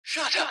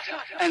Shut up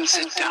and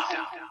sit down.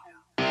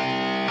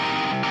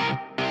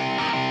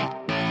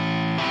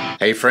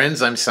 Hey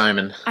friends, I'm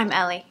Simon. I'm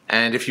Ellie.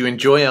 And if you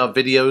enjoy our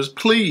videos,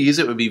 please,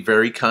 it would be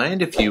very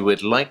kind if you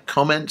would like,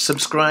 comment,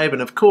 subscribe,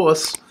 and of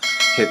course,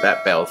 hit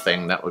that bell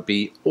thing. That would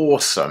be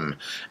awesome.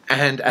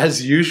 And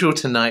as usual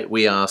tonight,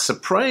 we are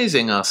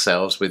surprising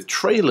ourselves with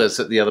trailers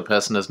that the other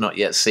person has not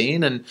yet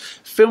seen and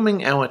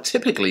filming our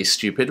typically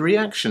stupid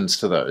reactions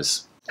to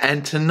those.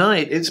 And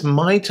tonight, it's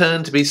my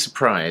turn to be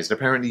surprised.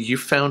 Apparently, you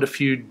found a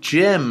few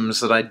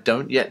gems that I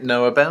don't yet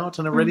know about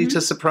and are ready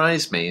to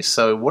surprise me.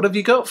 So what have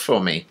you got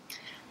for me?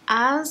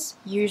 As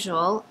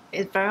usual,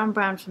 it's very on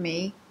brand for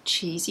me,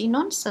 cheesy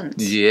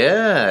nonsense.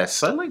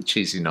 Yes, I like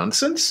cheesy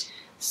nonsense.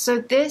 So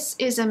this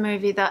is a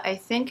movie that I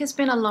think has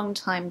been a long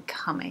time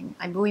coming.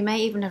 We may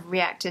even have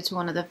reacted to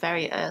one of the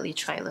very early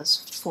trailers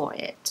for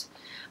it.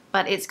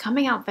 But it's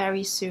coming out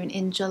very soon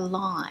in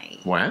July.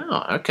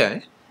 Wow,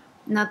 okay.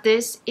 Now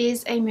this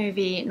is a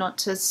movie, not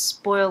to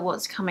spoil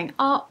what's coming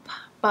up,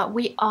 but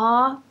we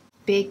are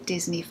big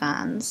Disney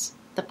fans.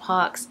 The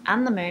parks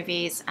and the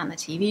movies and the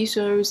TV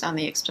shows and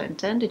the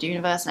extended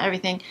universe and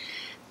everything.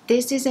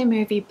 This is a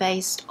movie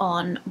based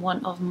on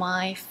one of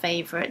my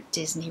favorite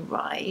Disney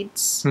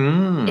rides.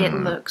 It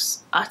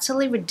looks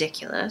utterly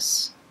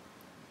ridiculous,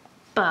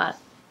 but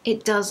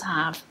it does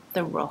have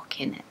The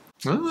Rock in it.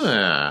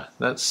 Ah,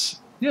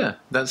 that's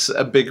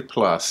a big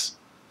plus.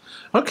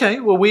 Okay,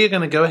 well we are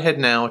going to go ahead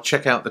now,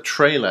 check out the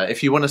trailer.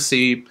 If you want to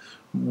see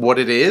what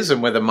it is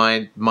and whether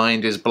my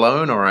mind is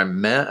blown or I'm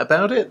meh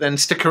about it, then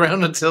stick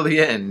around until the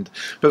end.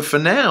 But for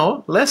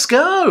now, let's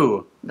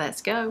go!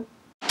 Let's go.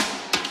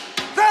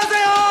 There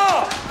they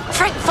are!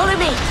 Frank, follow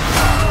me!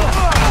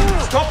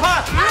 Stop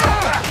her!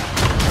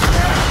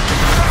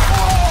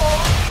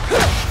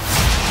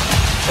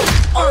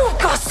 Oh,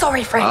 God,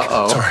 sorry, Frank.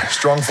 Uh-oh. Sorry,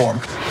 strong form.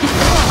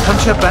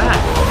 Punch her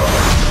back.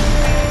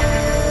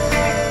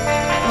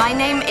 My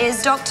name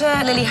is Dr.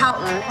 Lily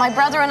Houghton. My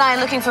brother and I are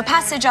looking for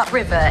passage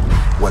upriver.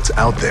 What's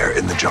out there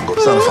in the jungle?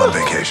 It's not a fun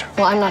vacation.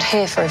 Well, I'm not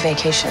here for a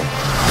vacation.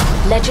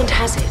 Legend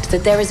has it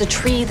that there is a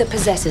tree that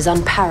possesses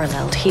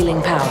unparalleled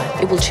healing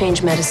power. It will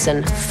change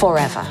medicine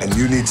forever. And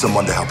you need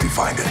someone to help you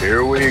find it.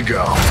 Here we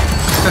go.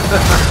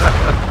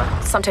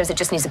 Sometimes it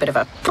just needs a bit of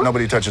a...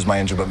 Nobody touches my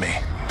engine but me.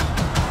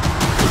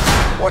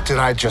 What did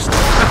I just...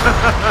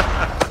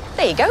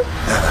 There you go.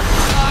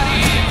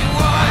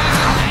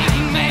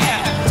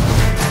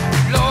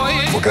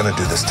 We're gonna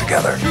do this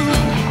together.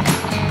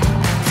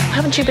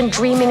 Haven't you been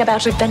dreaming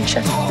about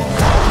adventure?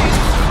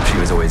 She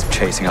was always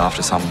chasing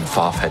after some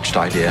far-fetched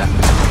idea.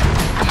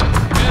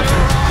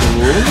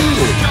 Ooh,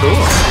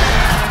 cool.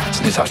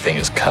 There's no such thing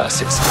as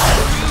curses.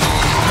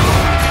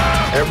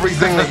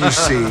 Everything that you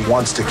see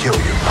wants to kill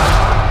you.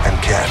 And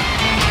can.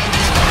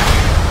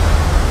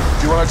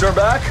 Do you want to turn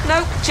back?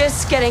 Nope,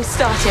 just getting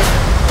started.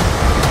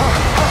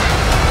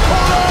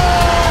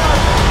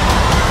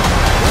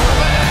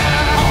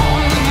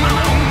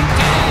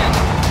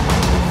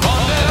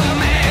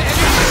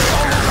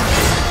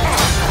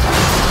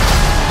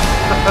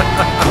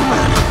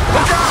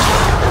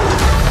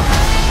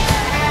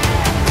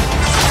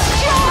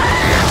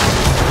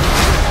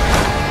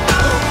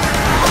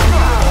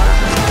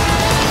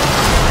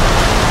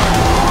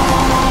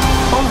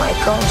 Oh, my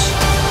gosh.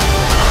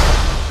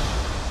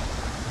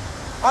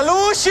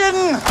 Illusion!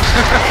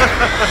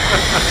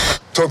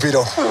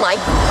 Torpedo. Oh, my...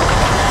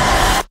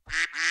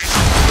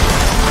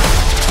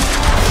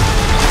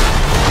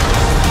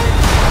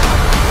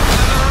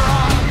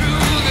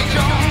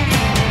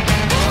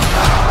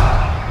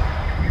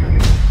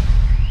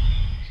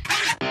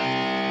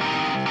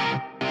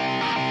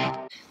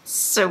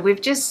 So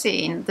we've just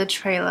seen the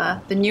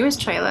trailer, the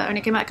newest trailer,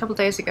 only came out a couple of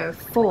days ago,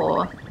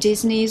 for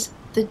Disney's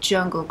The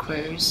Jungle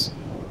Cruise.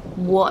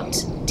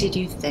 What did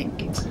you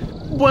think?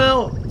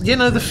 Well, you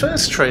know, the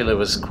first trailer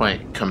was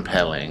quite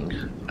compelling.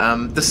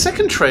 The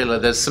second trailer,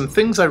 there's some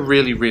things I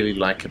really, really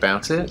like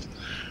about it,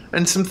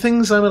 and some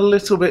things I'm a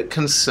little bit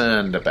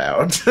concerned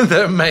about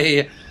that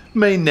may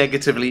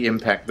negatively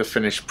impact the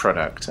finished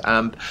product.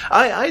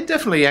 I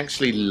definitely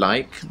actually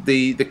like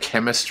the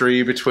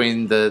chemistry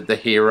between the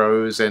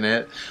heroes in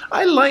it.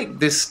 I like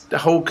this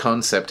whole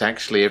concept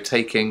actually of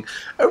taking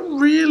a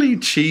really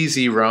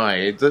cheesy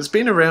ride that's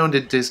been around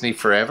in Disney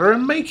forever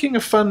and making a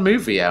fun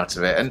movie out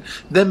of it, and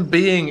them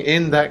being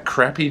in that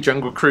crappy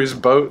Jungle Cruise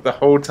boat the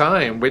whole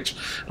time, which,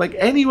 like,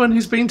 anyone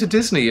who's been to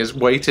Disney has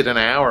waited an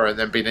hour and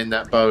then been in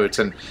that boat,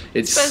 and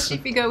it's... Especially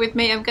if you go with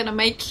me, I'm gonna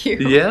make you.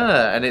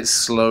 Yeah, and it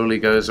slowly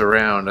goes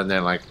around, and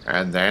they're like,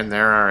 and then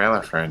there are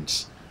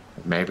elephants.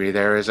 Maybe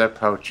there is a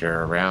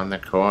poacher around the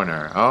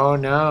corner. Oh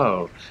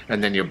no.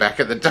 And then you're back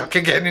at the dock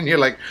again, and you're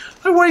like,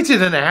 I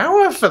waited an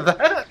hour for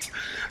that.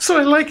 So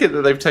I like it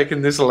that they've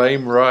taken this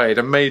lame ride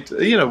and made,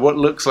 you know, what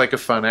looks like a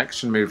fun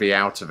action movie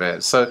out of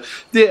it. So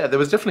yeah, there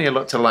was definitely a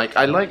lot to like.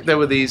 I liked there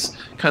were these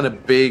kind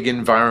of big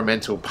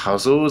environmental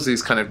puzzles,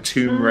 these kind of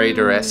Tomb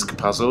Raider-esque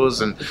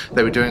puzzles, and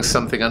they were doing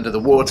something under the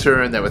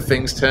water, and there were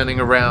things turning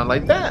around.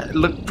 Like, that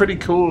looked pretty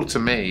cool to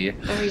me.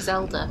 Very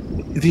Zelda.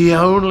 The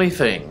only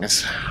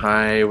things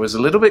I was a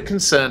little bit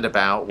concerned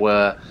about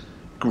were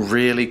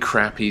really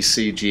crappy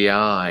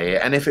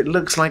CGI. And if it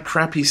looks like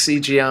crappy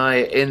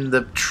CGI in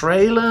the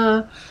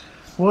trailer,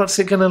 what's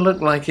it going to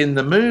look like in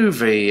the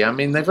movie? I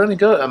mean, they've only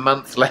got a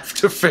month left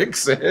to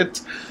fix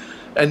it.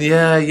 And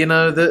yeah, you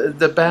know,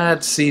 the bad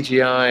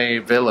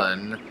CGI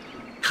villain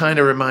kind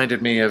of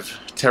reminded me of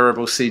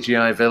terrible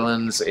CGI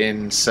villains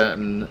in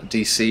certain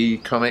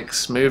DC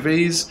Comics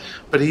movies,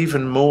 but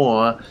even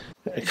more,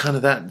 kind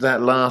of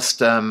that last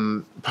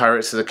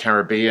Pirates of the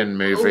Caribbean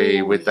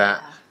movie with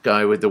that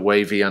guy with the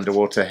wavy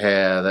underwater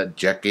hair, that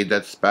Jackie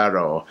the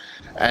Sparrow.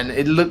 And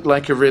it looked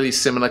like a really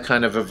similar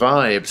kind of a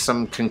vibe,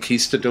 some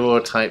conquistador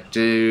type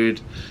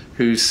dude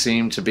who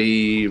seemed to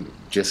be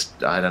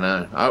just, I don't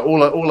know.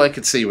 All I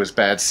could see was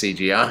bad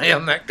CGI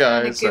on that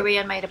guy. And gooey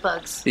and made of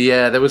bugs.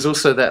 Yeah, there was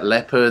also that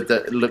leopard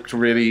that looked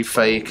really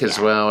fake as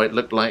well. It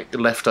looked like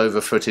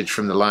leftover footage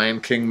from the Lion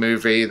King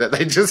movie that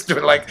they just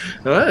were like,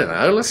 I don't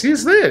know, let's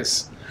use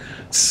this.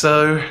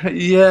 So,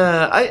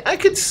 yeah, I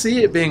could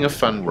see it being a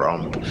fun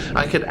romp.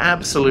 I could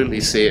absolutely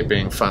see it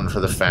being fun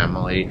for the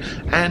family.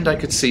 And I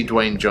could see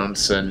Dwayne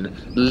Johnson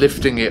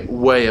lifting it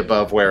way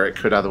above where it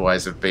could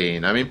otherwise have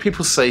been. I mean,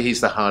 people say he's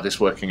the hardest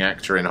working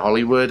actor in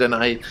Hollywood, and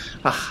I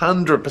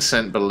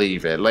 100%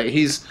 believe it. Like,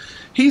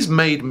 he's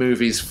made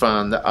movies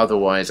fun that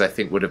otherwise I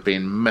think would have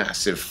been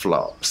massive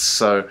flops.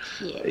 So,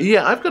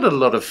 yeah, I've got a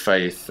lot of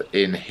faith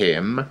in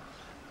him.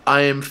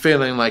 I am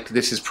feeling like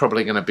this is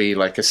probably going to be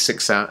like a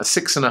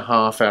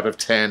 6.5 out of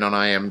 10 on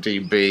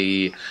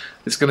IMDb.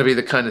 It's going to be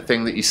the kind of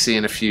thing that you see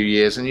in a few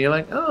years and you're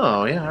like,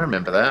 oh yeah, I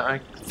remember that. I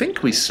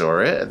think we saw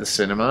it at the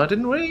cinema,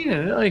 didn't we?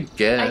 I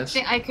guess. I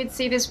think I could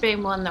see this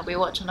being one that we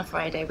watch on a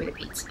Friday with a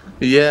pizza.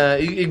 Yeah,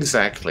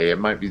 exactly. It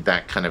might be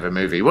that kind of a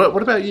movie.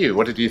 What about you?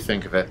 What did you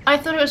think of it? I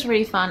thought it was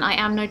really fun. I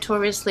am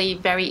notoriously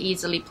very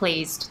easily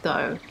pleased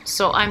though,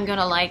 so I'm going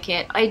to like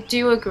it. I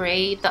do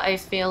agree that I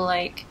feel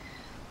like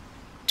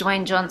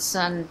Dwayne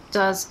Johnson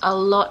does a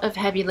lot of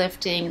heavy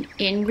lifting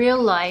in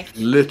real life.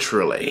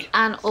 Literally.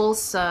 And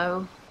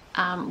also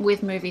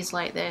with movies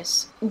like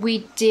this. We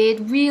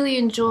did really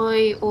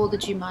enjoy all the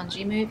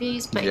Jumanji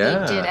movies, but he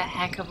did a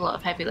heck of a lot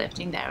of heavy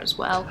lifting there as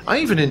well. I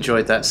even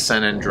enjoyed that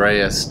San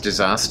Andreas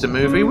disaster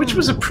movie, which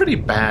was a pretty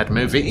bad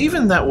movie.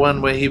 Even that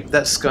one where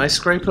that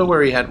skyscraper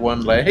where he had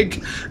one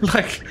leg,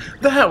 like,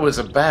 that was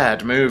a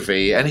bad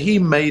movie, and he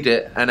made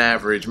it an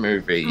average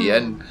movie.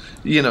 And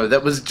you know,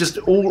 that was just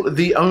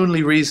the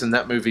only reason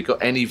that movie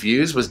got any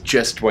views was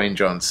just Dwayne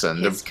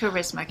Johnson. His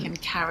charisma can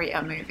carry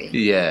a movie.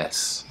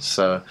 Yes.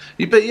 So,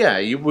 but yeah,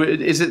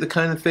 is it the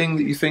kind of thing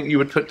that you think you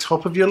would put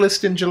top of your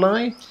list in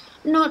July?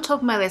 Not top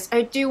of my list.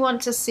 I do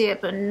want to see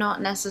it, but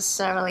not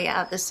necessarily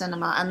at the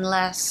cinema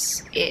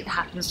unless it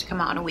happens to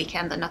come out on a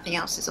weekend that nothing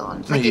else is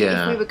on. Like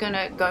if we were going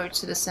to go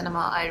to the cinema,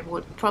 I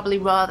would probably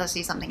rather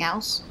see something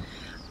else.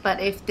 But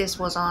if this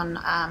was on,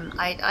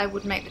 I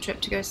would make the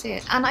trip to go see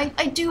it. And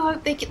I do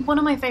hope one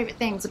of my favourite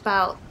things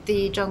about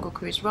the Jungle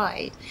Cruise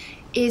ride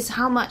is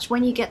how much,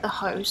 when you get the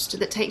host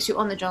that takes you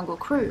on the Jungle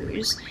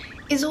Cruise,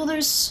 is all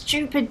those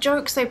stupid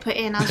jokes they put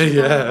in as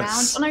you go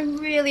around. And I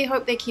really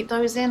hope they keep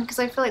those in, because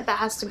I feel like that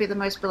has to be the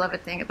most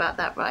beloved thing about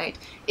that ride.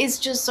 It's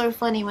just so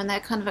funny when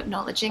they're kind of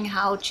acknowledging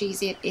how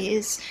cheesy it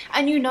is.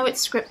 And you know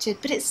it's scripted,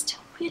 but it's still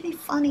really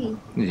funny.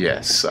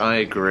 Yes, I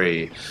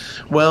agree.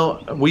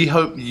 Well, we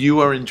hope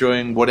you are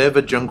enjoying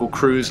whatever Jungle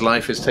Cruise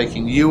life is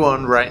taking you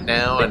on right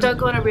now. But don't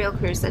go on a real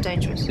cruise, they're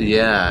dangerous.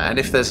 Yeah, and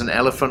if there's an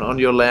elephant on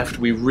your left,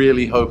 we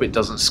really hope it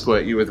doesn't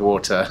squirt you with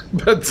water.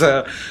 But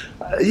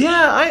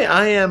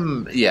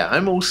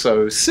I'm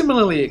also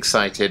similarly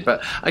excited,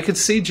 but I could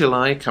see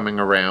July coming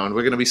around.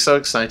 We're going to be so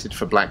excited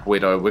for Black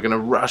Widow. We're going to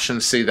rush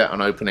and see that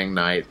on opening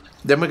night.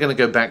 Then we're going to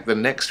go back the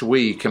next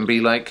week and be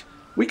like,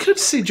 we could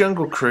see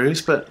Jungle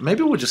Cruise, but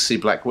maybe we'll just see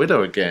Black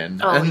Widow again.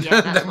 Oh, and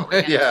yeah, that's what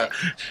we're gonna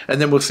do. And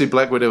then we'll see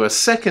Black Widow a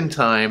second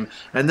time,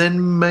 and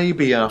then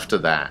maybe after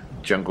that,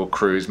 Jungle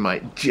Cruise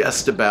might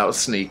just about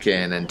sneak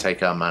in and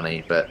take our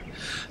money, but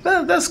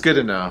that's good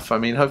enough. I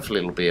mean, hopefully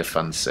it'll be a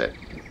fun sit.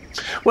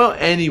 Well,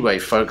 anyway,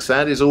 folks,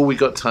 that is all we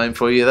got time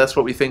for you. That's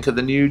what we think of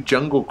the new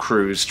Jungle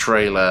Cruise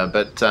trailer.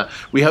 But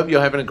we hope you're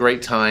having a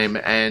great time,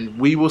 and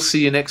we will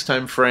see you next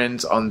time,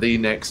 friends, on the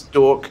next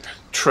Dork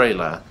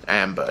Trailer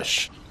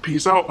Ambush.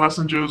 Peace out,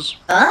 passengers.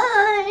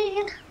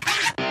 Bye!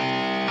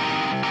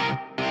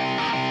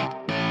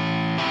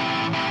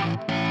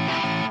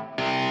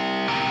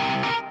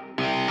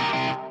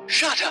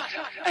 Shut up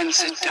and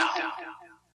sit down.